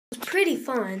pretty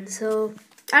fun, so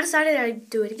I decided I'd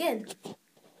do it again.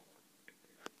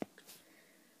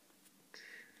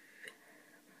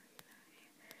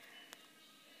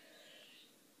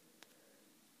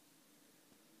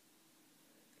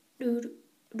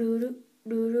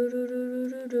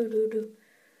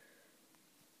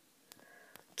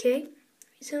 Okay,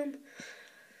 resume.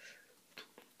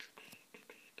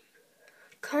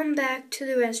 Come back to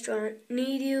the restaurant.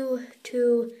 Need you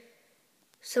to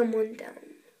someone down.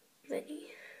 Lenny.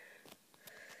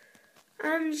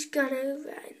 I'm just gonna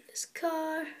ride in this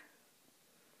car.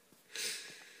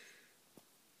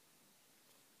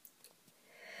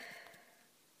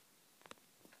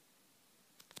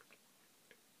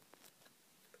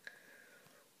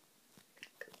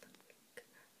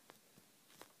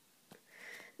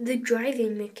 The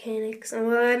driving mechanics.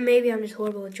 Well, maybe I'm just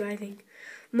horrible at driving.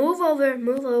 Move over,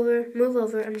 move over, move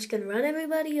over. I'm just gonna run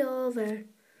everybody over.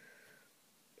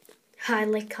 I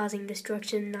like causing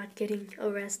destruction, not getting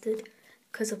arrested,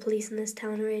 because the police in this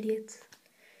town are idiots.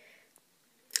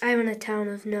 I'm in a town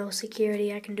of no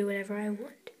security. I can do whatever I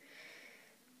want.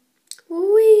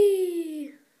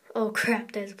 Whee! Oh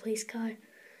crap, there's a police car.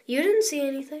 You didn't see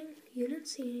anything. You didn't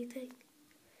see anything.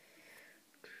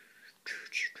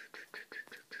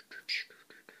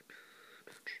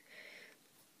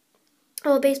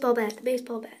 Oh, baseball bat,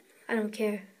 baseball bat. I don't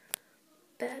care.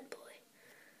 Bad boy.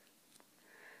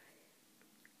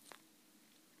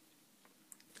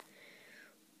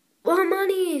 Well,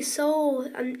 money, so,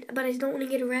 but I don't want to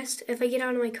get arrested. If I get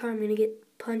out of my car, I'm going to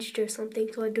get punched or something,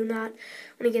 so I do not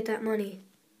want to get that money.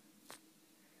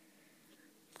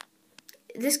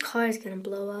 This car is going to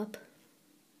blow up,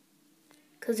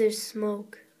 because there's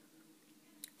smoke.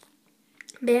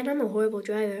 Man, I'm a horrible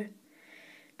driver.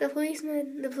 The police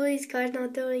car's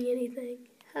not doing anything.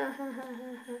 Ha ha ha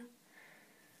ha ha.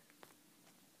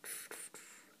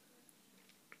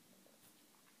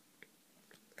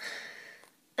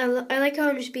 I like how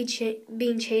I'm just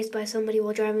being chased by somebody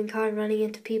while driving a car and running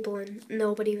into people and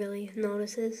nobody really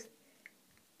notices.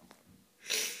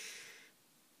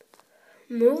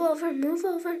 Move over, move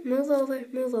over, move over,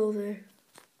 move over.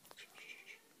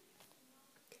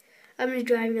 I'm just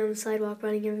driving on the sidewalk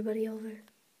running everybody over.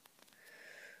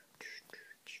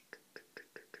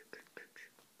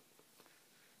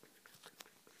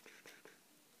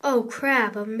 Oh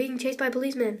crap, I'm being chased by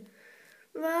policemen.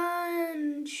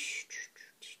 Run!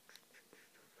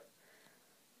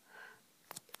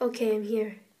 Okay, I'm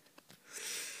here.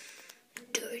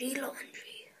 Dirty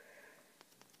laundry.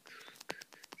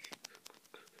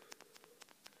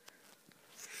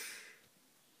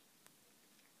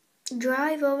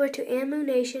 Drive over to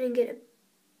ammunition and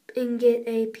get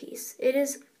a piece. It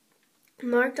is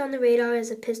marked on the radar as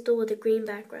a pistol with a green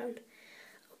background.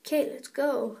 Okay, let's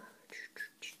go.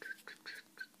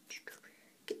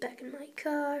 Get back in my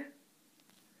car.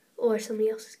 Or somebody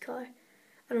else's car.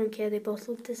 I don't care, they both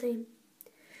look the same.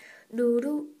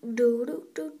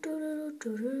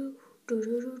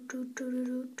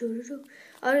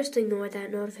 I'll just ignore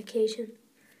that notification.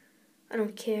 I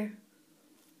don't care.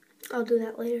 I'll do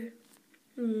that later.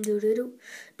 I'm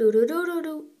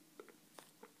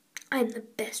the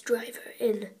best driver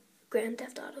in Grand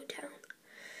Theft Auto Town.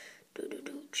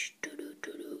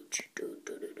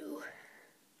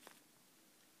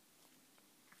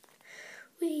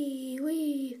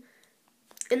 Wee.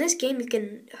 In this game, you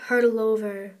can hurtle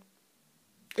over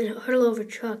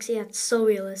trucks. Yeah, it's so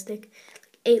realistic.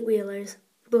 Like 8-wheelers.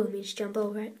 Boom, you just jump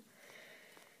over it.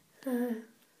 I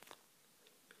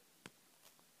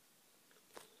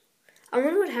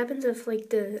wonder what happens if, like,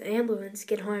 the ambulance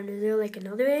get harmed. Is there, like,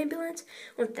 another ambulance?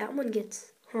 What if that one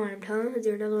gets harmed, huh? Is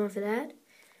there another one for that?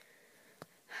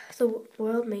 The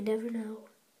world may never know.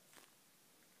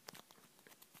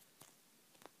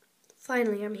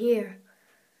 Finally, I'm here.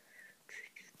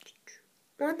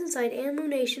 Once inside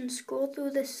ammunition, scroll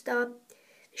through the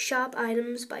shop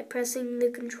items by pressing the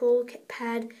control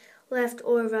pad left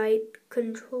or right.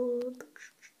 Control.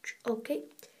 Okay.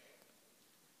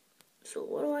 So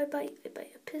what do I buy? I buy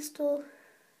a pistol.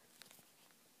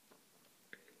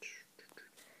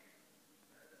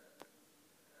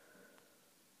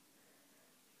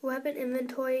 Weapon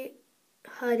inventory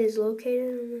HUD is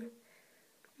located.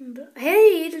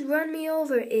 Hey, you just run me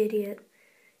over, idiot.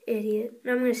 Idiot.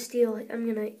 I'm gonna steal it. I'm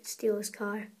gonna steal his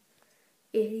car.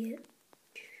 Idiot.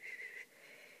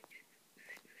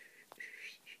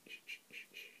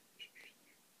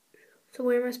 So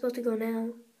where am I supposed to go now?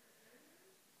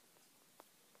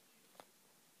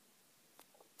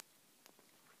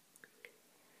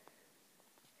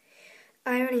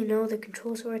 I already know the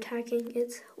controls for attacking.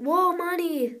 It's... Whoa,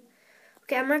 money!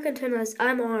 Okay, I'm not gonna turn on.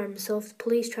 I'm armed, so if the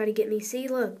police try to get me, see,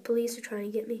 look, police are trying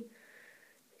to get me.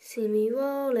 See me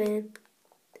rolling,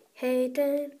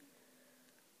 hating.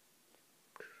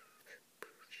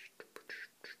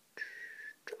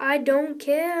 I don't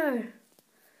care.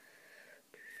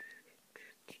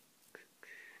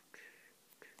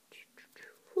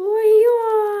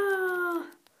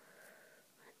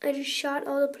 I just shot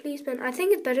all the policemen. I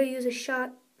think it's better to use a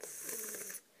shot.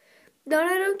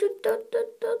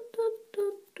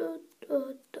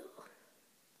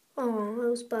 Oh, I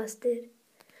was busted.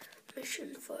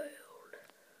 Mission failed.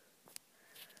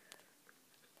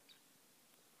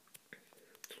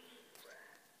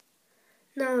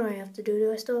 Now what do I have to do?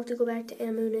 Do I still have to go back to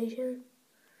ammunition?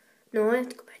 No, I have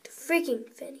to go back to freaking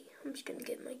Finny. I'm just gonna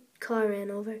get my car ran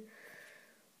over.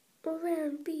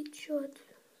 Around beat short.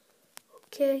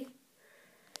 Okay.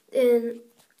 And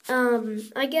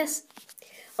I guess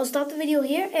I'll stop the video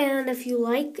here, and if you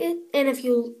like it, and if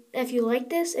you like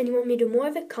this and you want me to do more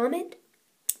of it, comment,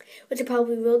 which I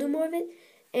probably will do more of it,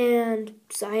 and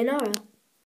sayonara.